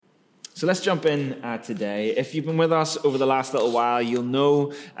So let's jump in today. If you've been with us over the last little while, you'll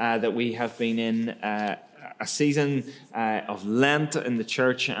know that we have been in a season of Lent in the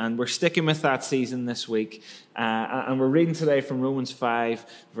church, and we're sticking with that season this week. And we're reading today from Romans 5,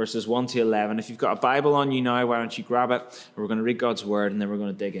 verses 1 to 11. If you've got a Bible on you now, why don't you grab it? We're going to read God's word, and then we're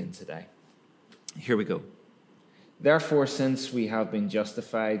going to dig in today. Here we go. Therefore, since we have been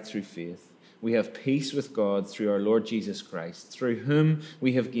justified through faith, we have peace with God through our Lord Jesus Christ, through whom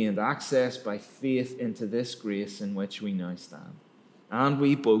we have gained access by faith into this grace in which we now stand. And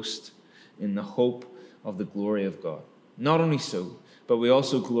we boast in the hope of the glory of God. Not only so, but we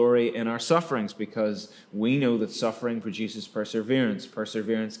also glory in our sufferings, because we know that suffering produces perseverance,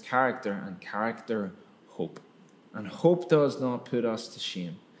 perseverance character, and character hope. And hope does not put us to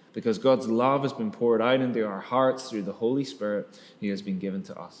shame, because God's love has been poured out into our hearts through the Holy Spirit who has been given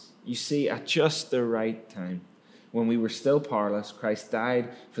to us. You see, at just the right time, when we were still powerless, Christ died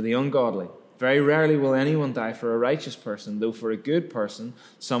for the ungodly. Very rarely will anyone die for a righteous person, though for a good person,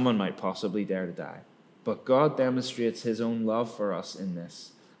 someone might possibly dare to die. But God demonstrates his own love for us in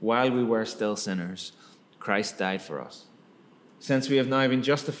this: while we were still sinners, Christ died for us. Since we have now been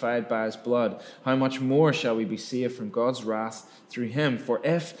justified by his blood, how much more shall we be saved from God's wrath through him? For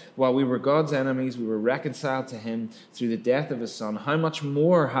if, while we were God's enemies, we were reconciled to him through the death of his Son, how much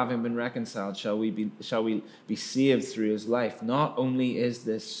more, having been reconciled, shall we be saved through his life? Not only is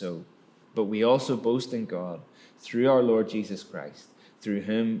this so, but we also boast in God through our Lord Jesus Christ, through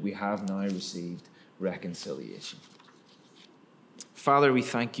whom we have now received reconciliation. Father, we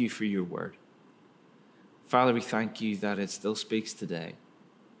thank you for your word. Father, we thank you that it still speaks today.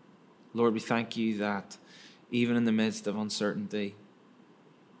 Lord, we thank you that even in the midst of uncertainty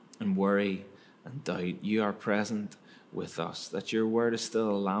and worry and doubt, you are present with us, that your word is still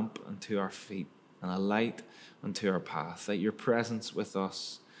a lamp unto our feet and a light unto our path, that your presence with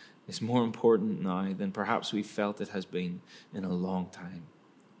us is more important now than perhaps we felt it has been in a long time.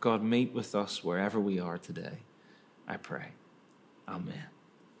 God, meet with us wherever we are today, I pray. Amen.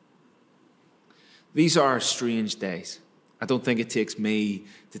 These are strange days. I don't think it takes me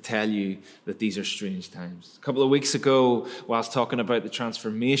to tell you that these are strange times. A couple of weeks ago, whilst talking about the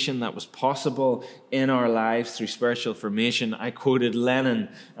transformation that was possible in our lives through spiritual formation, I quoted Lenin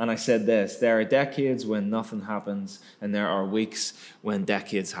and I said this: there are decades when nothing happens, and there are weeks when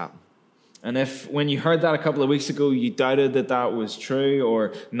decades happen. And if when you heard that a couple of weeks ago, you doubted that that was true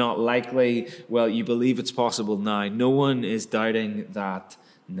or not likely, well, you believe it's possible now. No one is doubting that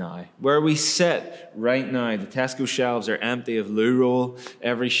now. Where we sit right now, the Tesco shelves are empty of loo roll.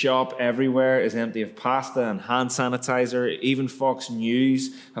 Every shop everywhere is empty of pasta and hand sanitizer. Even Fox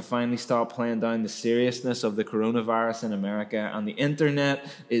News have finally stopped playing down the seriousness of the coronavirus in America. And the internet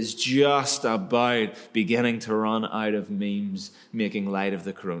is just about beginning to run out of memes making light of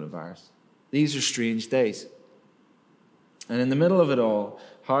the coronavirus. These are strange days. And in the middle of it all,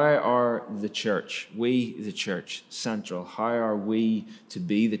 how are the church, we the church, central? How are we to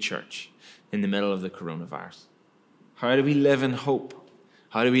be the church in the middle of the coronavirus? How do we live in hope?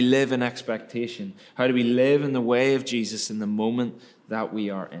 How do we live in expectation? How do we live in the way of Jesus in the moment that we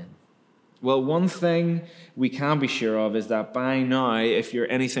are in? Well, one thing we can be sure of is that by now, if you're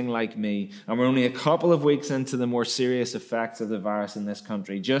anything like me, and we're only a couple of weeks into the more serious effects of the virus in this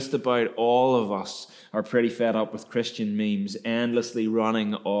country, just about all of us are pretty fed up with Christian memes endlessly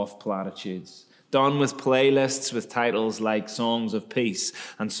running off platitudes. Done with playlists with titles like Songs of Peace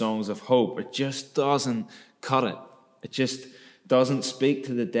and Songs of Hope. It just doesn't cut it. It just doesn't speak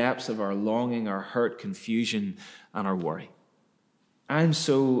to the depths of our longing, our hurt, confusion, and our worry. I'm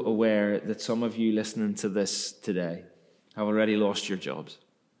so aware that some of you listening to this today have already lost your jobs,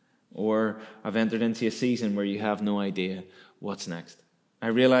 or have entered into a season where you have no idea what's next. I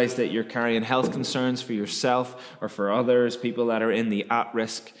realize that you're carrying health concerns for yourself or for others, people that are in the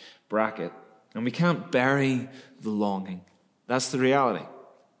at-risk bracket, and we can't bury the longing. That's the reality.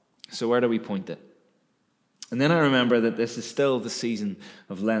 So where do we point it? And then I remember that this is still the season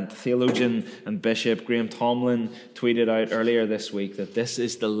of Lent. Theologian and Bishop Graham Tomlin tweeted out earlier this week that this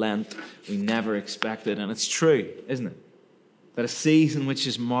is the Lent we never expected. And it's true, isn't it? That a season which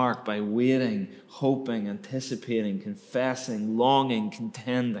is marked by waiting, hoping, anticipating, confessing, longing,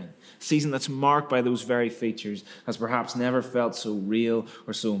 contending. A season that's marked by those very features has perhaps never felt so real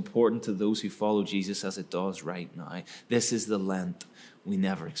or so important to those who follow Jesus as it does right now. This is the Lent we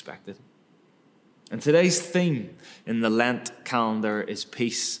never expected. And today's theme in the Lent calendar is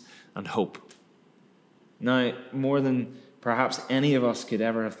peace and hope. Now, more than perhaps any of us could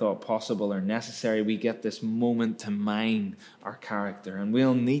ever have thought possible or necessary, we get this moment to mine our character. And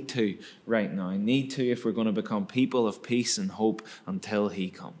we'll need to right now. Need to if we're going to become people of peace and hope until he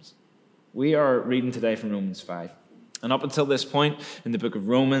comes. We are reading today from Romans 5. And up until this point in the book of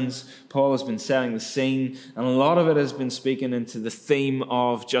Romans, Paul has been setting the scene, and a lot of it has been speaking into the theme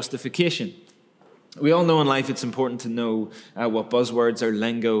of justification. We all know in life it's important to know what buzzwords or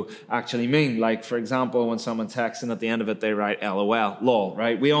lingo actually mean. Like, for example, when someone texts and at the end of it they write LOL, lol,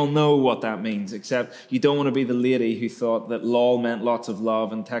 right? We all know what that means, except you don't want to be the lady who thought that lol meant lots of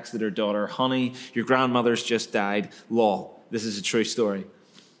love and texted her daughter, honey, your grandmother's just died, lol. This is a true story.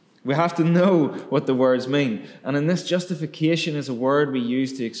 We have to know what the words mean. And in this, justification is a word we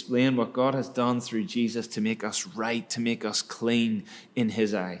use to explain what God has done through Jesus to make us right, to make us clean in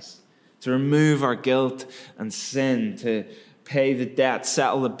his eyes. To remove our guilt and sin, to pay the debt,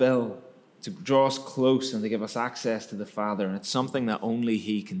 settle the bill, to draw us close and to give us access to the Father. And it's something that only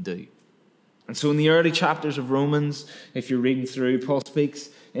he can do. And so in the early chapters of Romans, if you're reading through, Paul speaks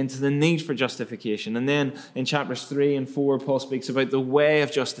into the need for justification. And then in chapters 3 and 4, Paul speaks about the way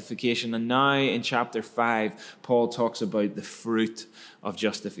of justification. And now in chapter 5, Paul talks about the fruit of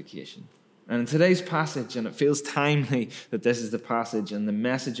justification. And in today's passage, and it feels timely that this is the passage and the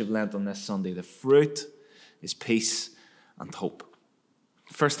message of Lent on this Sunday, the fruit is peace and hope.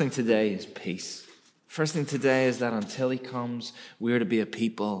 First thing today is peace. First thing today is that until he comes, we are to be a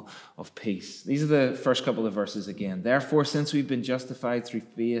people of peace. These are the first couple of verses again. Therefore, since we've been justified through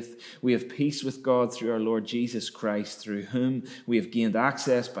faith, we have peace with God through our Lord Jesus Christ, through whom we have gained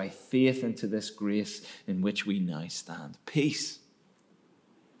access by faith into this grace in which we now stand. Peace.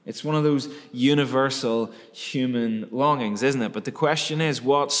 It's one of those universal human longings, isn't it? But the question is,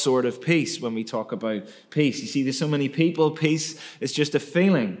 what sort of peace when we talk about peace? You see, there's so many people, peace is just a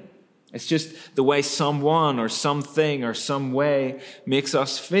feeling. It's just the way someone or something or some way makes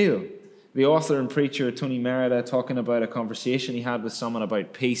us feel. The author and preacher Tony Merida, talking about a conversation he had with someone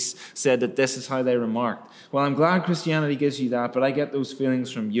about peace, said that this is how they remarked. Well, I'm glad Christianity gives you that, but I get those feelings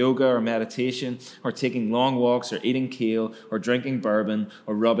from yoga or meditation or taking long walks or eating kale or drinking bourbon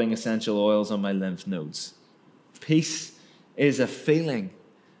or rubbing essential oils on my lymph nodes. Peace is a feeling,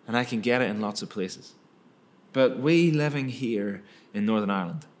 and I can get it in lots of places. But we living here in Northern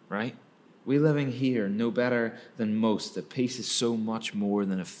Ireland, right? We living here know better than most that peace is so much more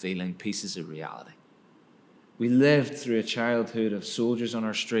than a feeling. Peace is a reality. We lived through a childhood of soldiers on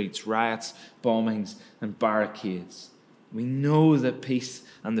our streets, riots, bombings, and barricades. We know that peace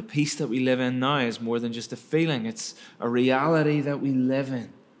and the peace that we live in now is more than just a feeling. It's a reality that we live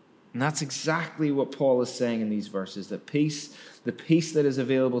in. And that's exactly what Paul is saying in these verses, that peace, the peace that is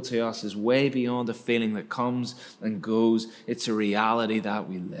available to us is way beyond a feeling that comes and goes. It's a reality that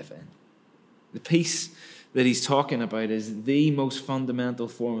we live in. The peace that he's talking about is the most fundamental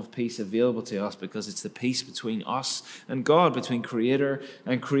form of peace available to us because it's the peace between us and God, between Creator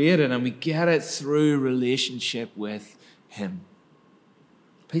and created, and we get it through relationship with him.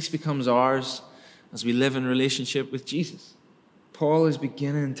 Peace becomes ours as we live in relationship with Jesus. Paul is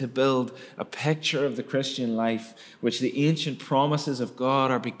beginning to build a picture of the Christian life, which the ancient promises of God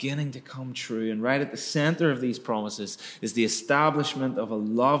are beginning to come true. And right at the center of these promises is the establishment of a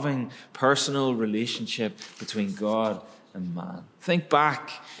loving, personal relationship between God and man. Think back,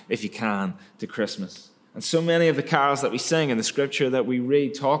 if you can, to Christmas. And so many of the carols that we sing and the scripture that we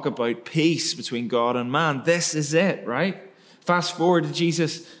read talk about peace between God and man. This is it, right? Fast forward to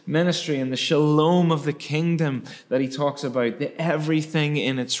Jesus' ministry and the shalom of the kingdom that he talks about, the everything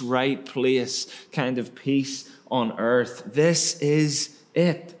in its right place kind of peace on earth. This is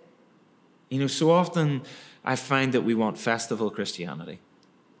it. You know, so often I find that we want festival Christianity.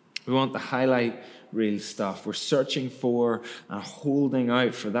 We want the highlight reel stuff. We're searching for and holding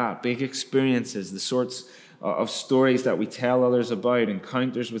out for that. Big experiences, the sorts of stories that we tell others about,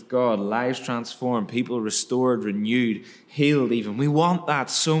 encounters with God, lives transformed, people restored, renewed, healed even. We want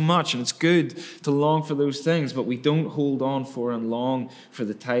that so much, and it's good to long for those things, but we don't hold on for and long for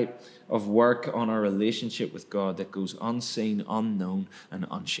the type of work on our relationship with God that goes unseen, unknown, and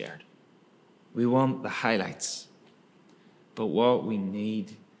unshared. We want the highlights, but what we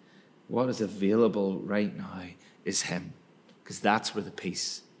need, what is available right now is him, because that's where the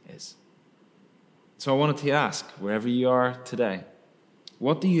peace is. So I wanted to ask, wherever you are today,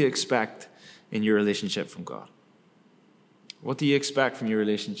 what do you expect in your relationship from God? What do you expect from your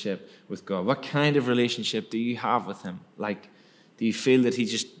relationship with God? What kind of relationship do you have with him? Like, do you feel that he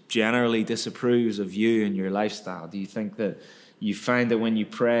just generally disapproves of you and your lifestyle? Do you think that you find that when you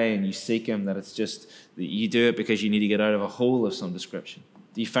pray and you seek him, that it's just that you do it because you need to get out of a hole of some description?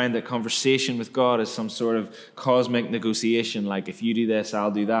 Do you find that conversation with God is some sort of cosmic negotiation, like if you do this, I'll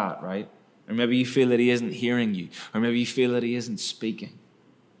do that, right? Or maybe you feel that he isn't hearing you. Or maybe you feel that he isn't speaking.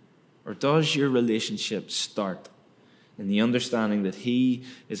 Or does your relationship start in the understanding that he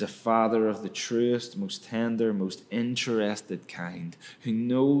is a father of the truest, most tender, most interested kind, who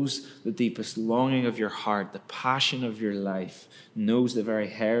knows the deepest longing of your heart, the passion of your life, knows the very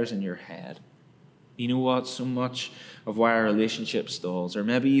hairs in your head. You know what? So much of why our relationship stalls, or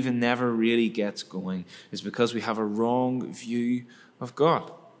maybe even never really gets going, is because we have a wrong view of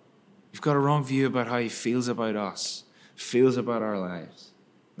God. We've got a wrong view about how he feels about us, feels about our lives.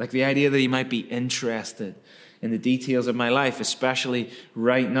 Like the idea that he might be interested in the details of my life, especially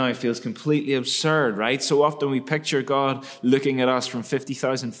right now, feels completely absurd, right? So often we picture God looking at us from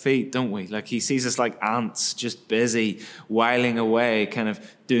 50,000 feet, don't we? Like he sees us like ants, just busy, whiling away, kind of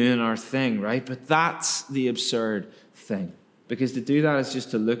doing our thing, right? But that's the absurd thing. Because to do that is just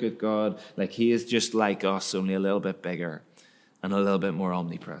to look at God like he is just like us, only a little bit bigger and a little bit more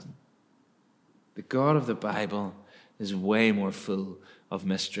omnipresent. The God of the Bible is way more full of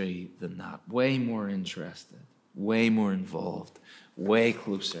mystery than that, way more interested, way more involved, way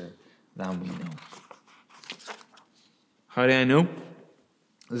closer than we know. How do I know?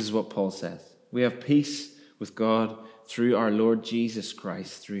 This is what Paul says. We have peace with God through our Lord Jesus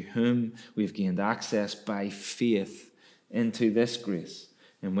Christ, through whom we've gained access by faith into this grace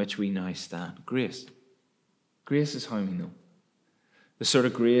in which we now stand. Grace. Grace is how we know. The sort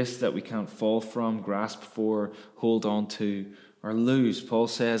of grace that we can't fall from, grasp for, hold on to, or lose. Paul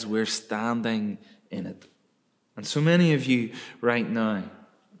says we're standing in it. And so many of you right now,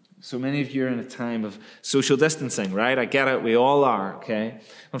 so many of you are in a time of social distancing, right? I get it, we all are, okay?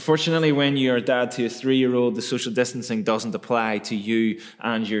 Unfortunately, when you're a dad to a 3-year-old, the social distancing doesn't apply to you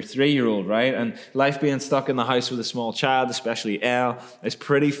and your 3-year-old, right? And life being stuck in the house with a small child, especially Elle, is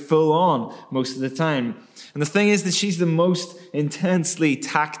pretty full on most of the time. And the thing is that she's the most intensely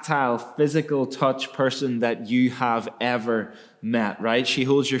tactile, physical touch person that you have ever met, right? She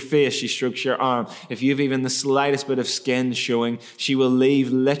holds your face, she strokes your arm. If you have even the slightest bit of skin showing, she will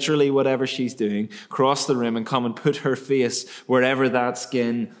leave literally whatever she's doing, cross the room and come and put her face wherever that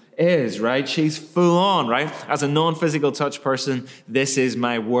skin is, right? She's full on, right? As a non-physical touch person, this is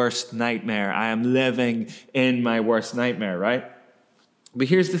my worst nightmare. I am living in my worst nightmare, right? But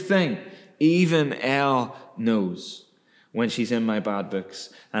here's the thing. Even Elle knows when she's in my bad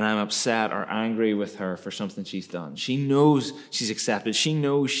books and I'm upset or angry with her for something she's done. She knows she's accepted. She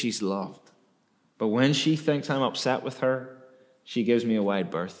knows she's loved. But when she thinks I'm upset with her, she gives me a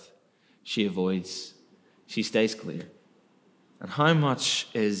wide berth. She avoids. She stays clear. And how much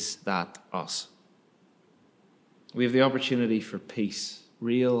is that us? We have the opportunity for peace,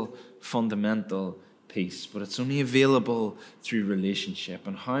 real, fundamental peace, but it's only available through relationship.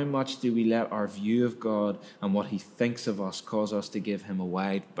 And how much do we let our view of God and what he thinks of us cause us to give him a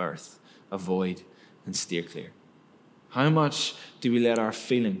wide berth, avoid, and steer clear? How much do we let our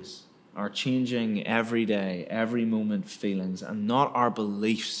feelings, our changing every day, every moment feelings, and not our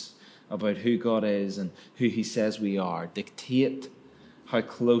beliefs about who God is and who he says we are, dictate how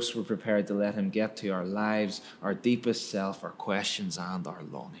close we're prepared to let him get to our lives, our deepest self, our questions, and our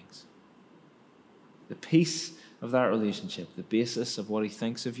longings? The peace of that relationship, the basis of what he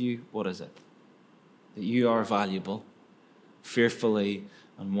thinks of you, what is it? That you are valuable, fearfully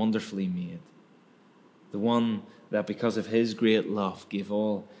and wonderfully made. The one that because of his great love gave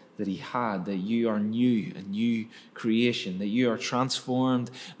all that he had, that you are new, a new creation, that you are transformed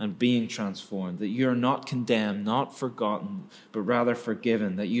and being transformed, that you are not condemned, not forgotten, but rather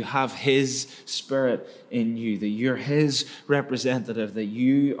forgiven, that you have his spirit in you, that you're his representative, that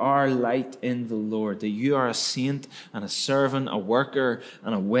you are light in the Lord, that you are a saint and a servant, a worker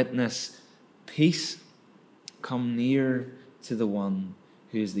and a witness. Peace, come near to the one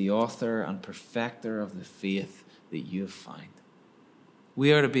who is the author and perfecter of the faith that you have found.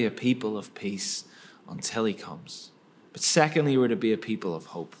 We are to be a people of peace until he comes. But secondly, we're to be a people of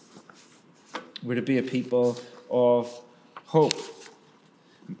hope. We're to be a people of hope.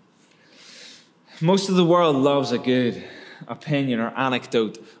 Most of the world loves a good opinion or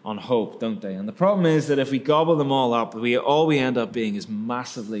anecdote on hope, don't they? And the problem is that if we gobble them all up, all we end up being is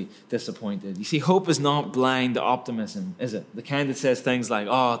massively disappointed. You see, hope is not blind optimism, is it? The kind that says things like,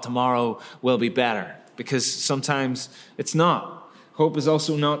 oh, tomorrow will be better. Because sometimes it's not. Hope is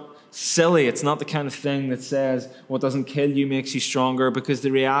also not silly. It's not the kind of thing that says what doesn't kill you makes you stronger, because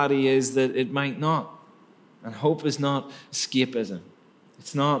the reality is that it might not. And hope is not escapism.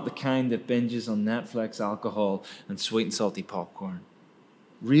 It's not the kind that binges on Netflix, alcohol, and sweet and salty popcorn.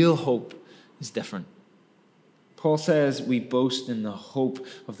 Real hope is different. Paul says we boast in the hope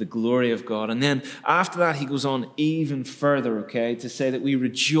of the glory of God. And then after that, he goes on even further, okay, to say that we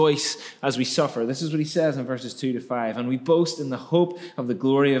rejoice as we suffer. This is what he says in verses 2-5. And we boast in the hope of the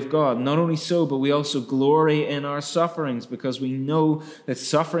glory of God. Not only so, but we also glory in our sufferings, because we know that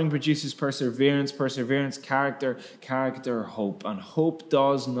suffering produces perseverance, perseverance, character, character, hope. And hope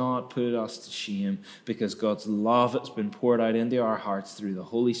does not put us to shame, because God's love has been poured out into our hearts through the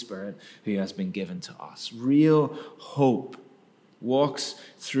Holy Spirit who has been given to us. Real hope walks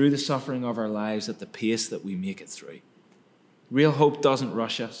through the suffering of our lives at the pace that we make it through. Real hope doesn't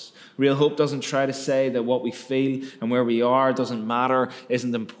rush us. Real hope doesn't try to say that what we feel and where we are doesn't matter,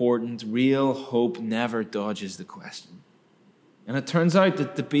 isn't important. Real hope never dodges the question. And it turns out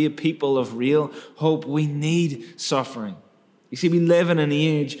that to be a people of real hope, we need suffering. You see, we live in an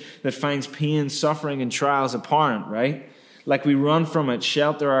age that finds pain, suffering, and trials abhorrent, right? Like we run from it,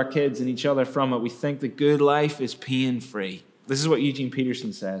 shelter our kids and each other from it. We think the good life is pain-free. This is what Eugene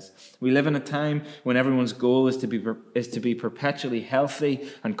Peterson says. We live in a time when everyone's goal is to be perpetually healthy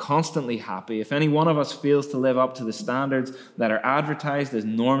and constantly happy. If any one of us fails to live up to the standards that are advertised as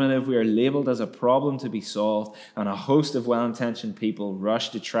normative, we are labeled as a problem to be solved, and a host of well-intentioned people rush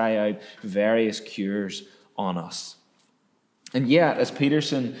to try out various cures on us. And yet, as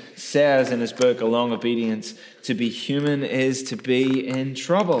Peterson says in his book, A Long Obedience, to be human is to be in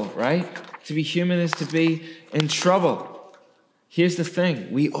trouble, right? To be human is to be in trouble. Here's the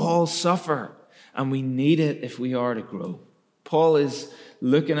thing. We all suffer, and we need it if we are to grow. Paul is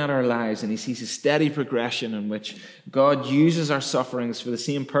looking at our lives, and he sees a steady progression in which God uses our sufferings for the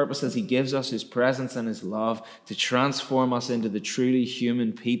same purpose as he gives us his presence and his love, to transform us into the truly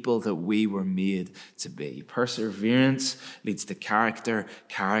human people that we were made to be. Perseverance leads to character.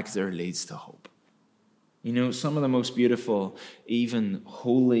 Character leads to hope. You know, some of the most beautiful, even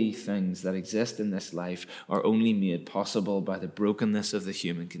holy things that exist in this life are only made possible by the brokenness of the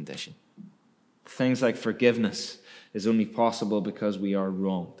human condition. Things like forgiveness is only possible because we are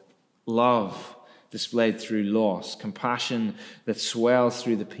wronged. Love displayed through loss, compassion that swells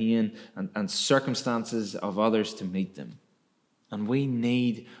through the pain and circumstances of others to meet them. And we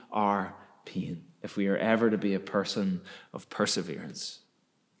need our pain if we are ever to be a person of perseverance.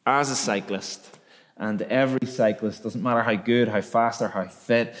 As a cyclist, and every cyclist, doesn't matter how good, how fast, or how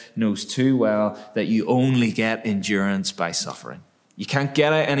fit, knows too well that you only get endurance by suffering. You can't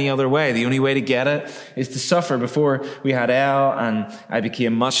get it any other way. The only way to get it is to suffer. Before we had Elle, and I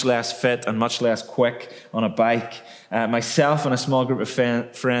became much less fit and much less quick on a bike. Myself and a small group of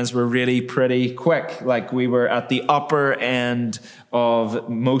friends were really pretty quick. Like we were at the upper end of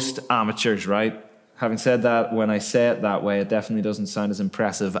most amateurs, right? Having said that, when I say it that way, it definitely doesn't sound as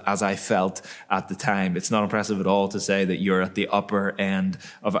impressive as I felt at the time. It's not impressive at all to say that you're at the upper end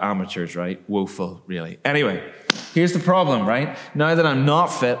of amateurs, right? Woeful, really. Anyway, here's the problem, right? Now that I'm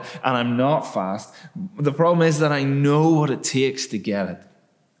not fit and I'm not fast, the problem is that I know what it takes to get it,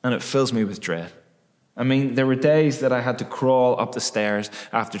 and it fills me with dread. I mean, there were days that I had to crawl up the stairs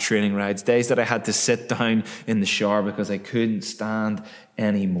after training rides, days that I had to sit down in the shower because I couldn't stand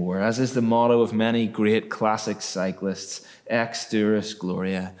anymore. As is the motto of many great classic cyclists, ex duris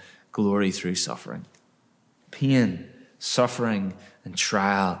gloria, glory through suffering. Pain, suffering, and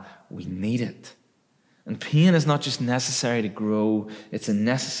trial, we need it. And pain is not just necessary to grow, it's a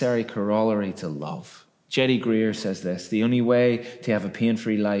necessary corollary to love. J.D. Greer says this: the only way to have a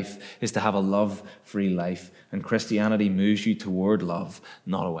pain-free life is to have a love-free life, and Christianity moves you toward love,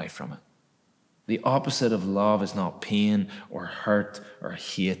 not away from it. The opposite of love is not pain or hurt or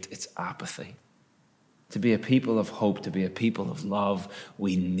hate, it's apathy. To be a people of hope, to be a people of love,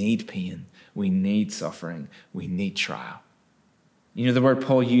 we need pain, we need suffering, we need trial. You know, the word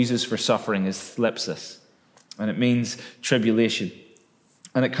Paul uses for suffering is thlipsis, and it means tribulation.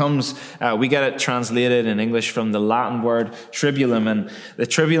 And it comes, we get it translated in English from the Latin word tribulum. And the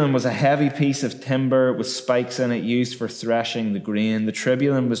tribulum was a heavy piece of timber with spikes in it used for threshing the grain. The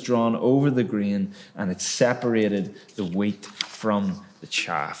tribulum was drawn over the grain, and it separated the wheat from the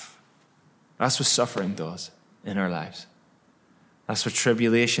chaff. That's what suffering does in our lives. That's what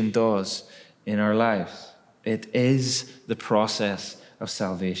tribulation does in our lives. It is the process of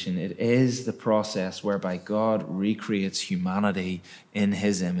salvation. It is the process whereby God recreates humanity in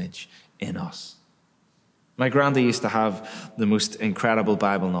his image in us. My granddad used to have the most incredible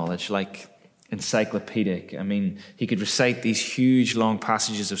Bible knowledge, like encyclopedic. I mean, he could recite these huge, long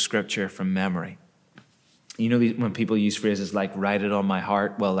passages of scripture from memory. You know, when people use phrases like "write it on my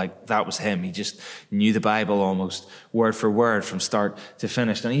heart," well, like that was him. He just knew the Bible almost word for word from start to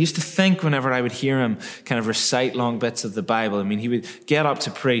finish. And I used to think whenever I would hear him kind of recite long bits of the Bible, I mean, he would get up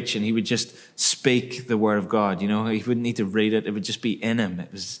to preach and he would just speak the word of God. You know, he wouldn't need to read it. It would just be in him.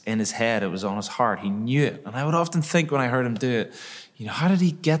 It was in his head. It was on his heart. He knew it. And I would often think when I heard him do it, you know, how did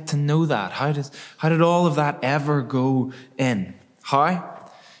he get to know that? How did all of that ever go in?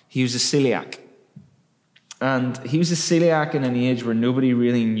 How? He was a celiac. And he was a celiac in an age where nobody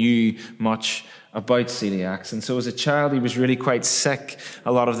really knew much about celiacs. And so as a child, he was really quite sick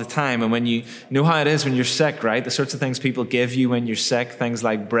a lot of the time. And when you know how it is when you're sick, right? The sorts of things people give you when you're sick, things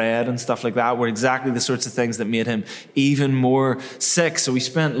like bread and stuff like that, were exactly the sorts of things that made him even more sick. So he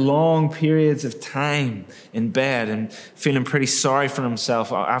spent long periods of time in bed and feeling pretty sorry for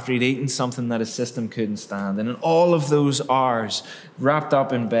himself after he'd eaten something that his system couldn't stand. And in all of those hours, wrapped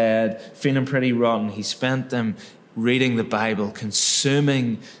up in bed, feeling pretty rotten, he spent them reading the Bible,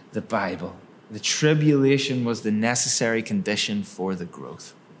 consuming the Bible. The tribulation was the necessary condition for the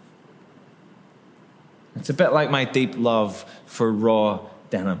growth. It's a bit like my deep love for raw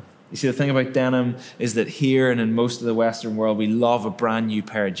denim. You see, the thing about denim is that here and in most of the Western world, we love a brand new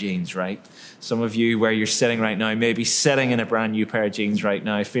pair of jeans, right? Some of you, where you're sitting right now, may be sitting in a brand new pair of jeans right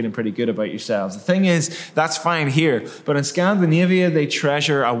now, feeling pretty good about yourselves. The thing is, that's fine here. But in Scandinavia, they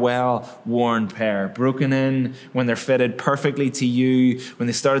treasure a well-worn pair, broken in when they're fitted perfectly to you, when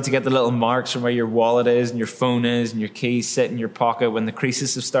they started to get the little marks from where your wallet is and your phone is and your keys sit in your pocket, when the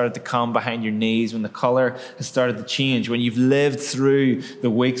creases have started to come behind your knees, when the color has started to change, when you've lived through the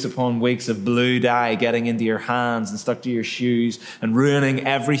weeks upon weeks of blue dye getting into your hands and stuck to your shoes and ruining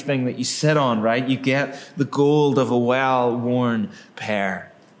everything that you sit on, right? You get the gold of a well-worn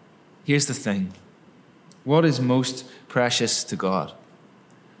pair. Here's the thing. What is most precious to God?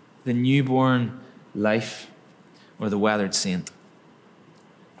 The newborn life or the weathered saint?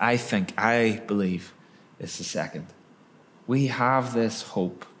 I believe it's the second. We have this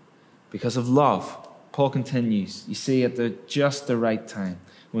hope because of love. Paul continues, you see, at just the right time,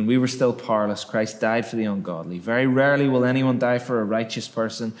 when we were still powerless, Christ died for the ungodly. Very rarely will anyone die for a righteous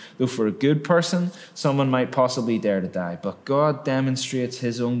person, though for a good person, someone might possibly dare to die. But God demonstrates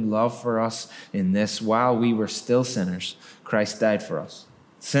his own love for us in this: while we were still sinners, Christ died for us.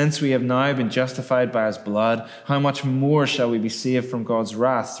 Since we have now been justified by his blood, how much more shall we be saved from God's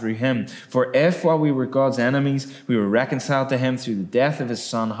wrath through him? For if, while we were God's enemies, we were reconciled to him through the death of his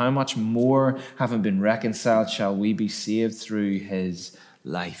Son, how much more, having been reconciled, shall we be saved through his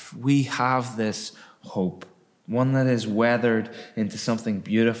life? We have this hope, one that is weathered into something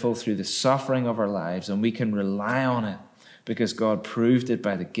beautiful through the suffering of our lives, and we can rely on it because God proved it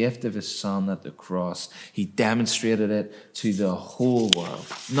by the gift of his Son at the cross. He demonstrated it to the whole world.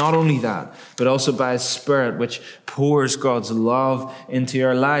 Not only that, but also by his Spirit, which pours God's love into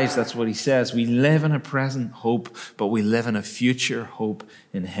our lives. That's what he says. We live in a present hope, but we live in a future hope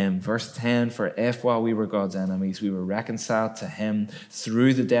in him. Verse 10, for if while we were God's enemies, we were reconciled to him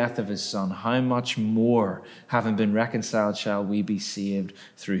through the death of his Son, how much more, having been reconciled, shall we be saved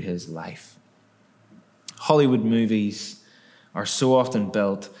through his life? Hollywood movies are so often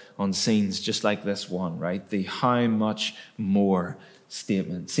built on scenes just like this one, right? The how much more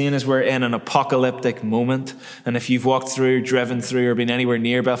statement. Seeing as we're in an apocalyptic moment, and if you've walked through, driven through, or been anywhere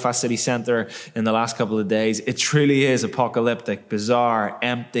near Belfast City Centre in the last couple of days, it truly is apocalyptic, bizarre,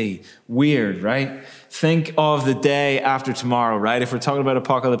 empty, weird, right? Think of the day after tomorrow, right? If we're talking about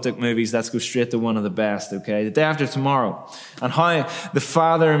apocalyptic movies, let's go straight to one of the best, okay? The day after tomorrow. And how the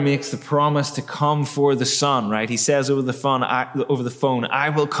Father makes the promise to come for the Son, right? He says over the phone, I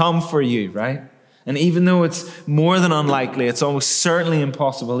will come for you, right? And even though it's more than unlikely, it's almost certainly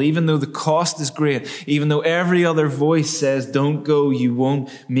impossible, even though the cost is great, even though every other voice says, don't go, you won't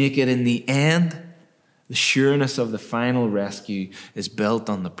make it in the end, the sureness of the final rescue is built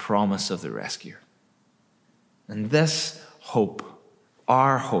on the promise of the rescuer. And this hope,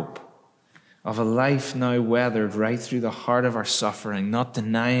 our hope, of a life now weathered right through the heart of our suffering, not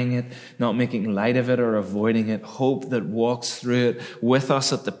denying it, not making light of it or avoiding it, hope that walks through it with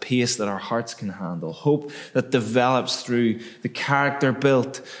us at the pace that our hearts can handle, hope that develops through the character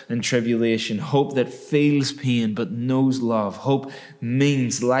built in tribulation, hope that feels pain but knows love, hope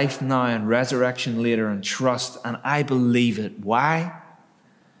means life now and resurrection later and trust, and I believe it. Why?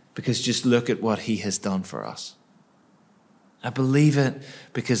 Because just look at what he has done for us. I believe it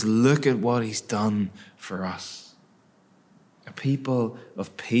because look at what he's done for us. A people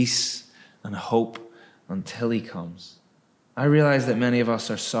of peace and hope until he comes. I realize that many of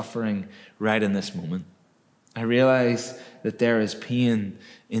us are suffering right in this moment. I realize that there is pain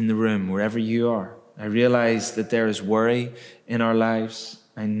in the room wherever you are. I realize that there is worry in our lives.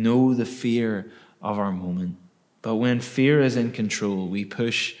 I know the fear of our moment. But when fear is in control, we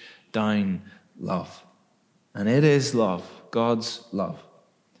push down love. And it is love, God's love,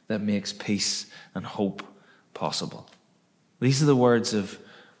 that makes peace and hope possible. These are the words of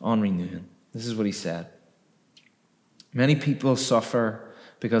Henri Nouwen. This is what he said. Many people suffer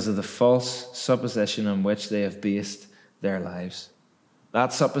because of the false supposition on which they have based their lives.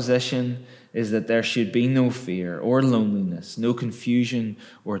 That supposition is that there should be no fear or loneliness, no confusion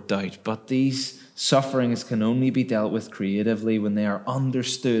or doubt. But these sufferings can only be dealt with creatively when they are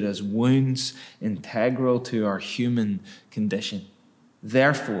understood as wounds integral to our human condition.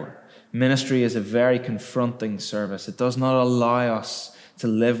 Therefore, ministry is a very confronting service. It does not allow us to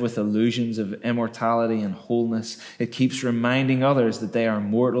live with illusions of immortality and wholeness. It keeps reminding others that they are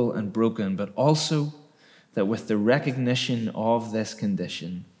mortal and broken, but also that with the recognition of this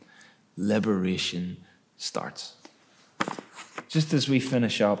condition, liberation starts. Just as we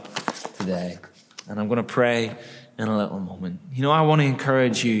finish up today, and I'm going to pray in a little moment. I want to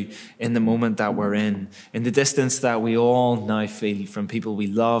encourage you in the moment that we're in the distance that we all now feel from people we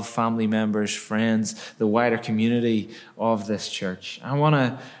love, family members, friends, the wider community of this church. I want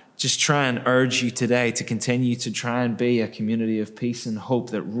to just try and urge you today to continue to try and be a community of peace and hope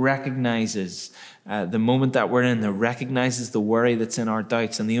that recognizes the moment that we're in, that recognizes the worry that's in our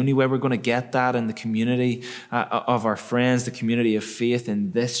doubts. And the only way we're going to get that in the community of our friends, the community of faith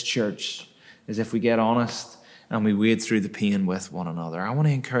in this church, is if we get honest and we wade through the pain with one another. I want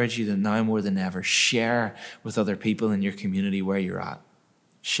to encourage you that now more than ever, share with other people in your community where you're at.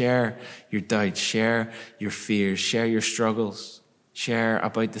 Share your doubts, share your fears, share your struggles. Share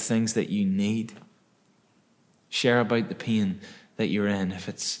about the things that you need. Share about the pain that you're in. If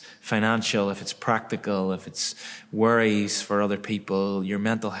it's financial, if it's practical, if it's worries for other people, your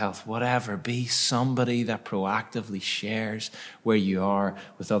mental health, whatever. Be somebody that proactively shares where you are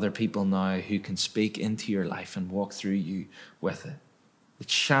with other people now who can speak into your life and walk through you with it. The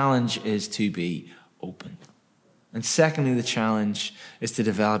challenge is to be open. And secondly, the challenge is to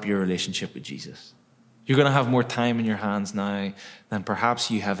develop your relationship with Jesus. You're going to have more time in your hands now than perhaps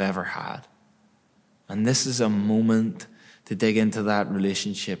you have ever had. And this is a moment to dig into that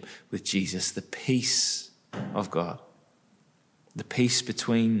relationship with Jesus, the peace of God. The peace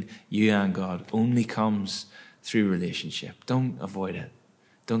between you and God only comes through relationship. Don't avoid it.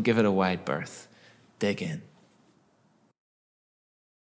 Don't give it a wide berth. Dig in.